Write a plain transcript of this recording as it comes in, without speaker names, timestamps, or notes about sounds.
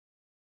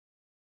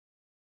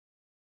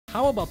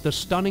How about the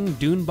stunning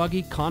dune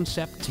buggy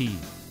Concept T?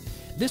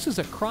 This is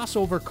a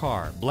crossover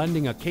car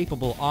blending a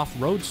capable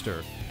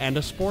off-roadster and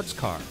a sports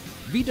car.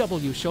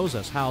 VW shows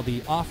us how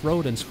the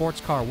off-road and sports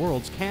car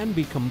worlds can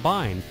be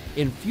combined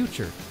in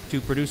future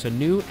to produce a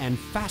new and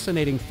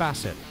fascinating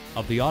facet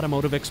of the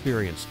automotive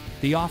experience,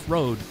 the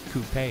off-road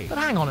coupe. But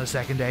hang on a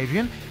second,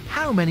 Adrian.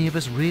 How many of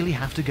us really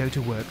have to go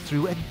to work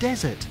through a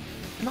desert?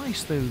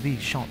 Nice though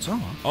these shots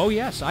are. Oh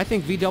yes, I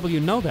think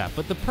VW know that,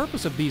 but the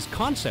purpose of these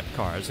concept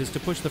cars is to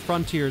push the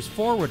frontiers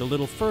forward a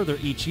little further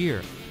each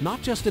year,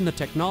 not just in the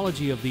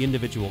technology of the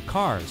individual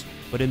cars,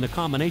 but in the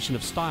combination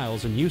of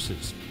styles and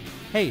uses.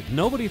 Hey,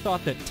 nobody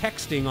thought that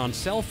texting on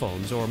cell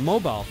phones, or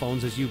mobile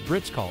phones as you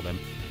Brits call them,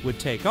 would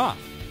take off.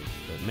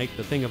 But make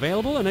the thing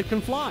available and it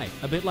can fly,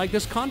 a bit like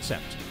this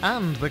Concept.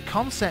 And the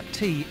Concept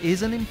T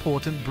is an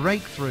important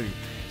breakthrough.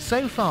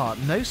 So far,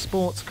 no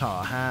sports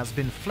car has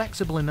been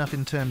flexible enough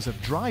in terms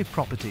of drive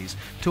properties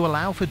to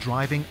allow for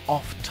driving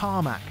off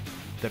tarmac.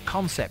 The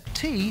Concept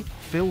T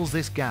fills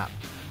this gap.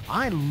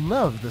 I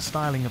love the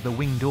styling of the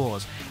wing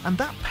doors, and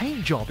that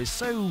paint job is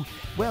so,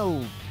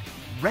 well,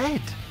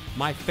 red.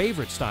 My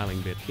favorite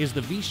styling bit is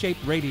the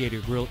V-shaped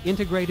radiator grille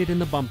integrated in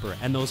the bumper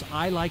and those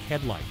eye-like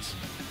headlights.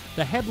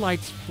 The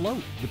headlights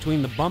float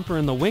between the bumper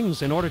and the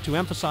wings in order to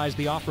emphasize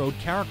the off-road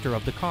character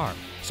of the car,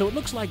 so it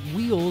looks like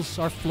wheels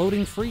are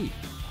floating free.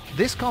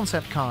 This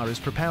concept car is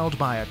propelled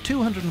by a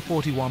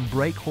 241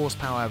 brake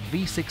horsepower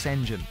V6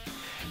 engine.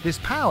 This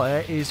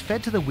power is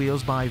fed to the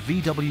wheels by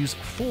VW's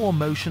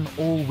 4-motion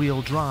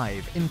all-wheel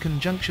drive in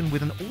conjunction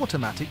with an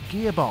automatic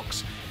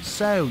gearbox.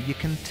 So you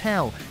can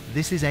tell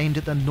this is aimed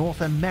at the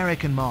North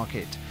American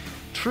market.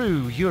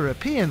 True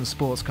European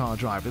sports car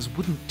drivers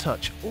wouldn't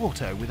touch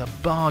auto with a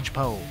barge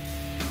pole.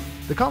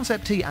 The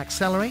Concept T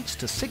accelerates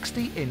to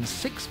 60 in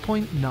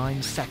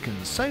 6.9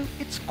 seconds, so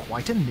it's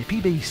quite a nippy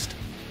beast.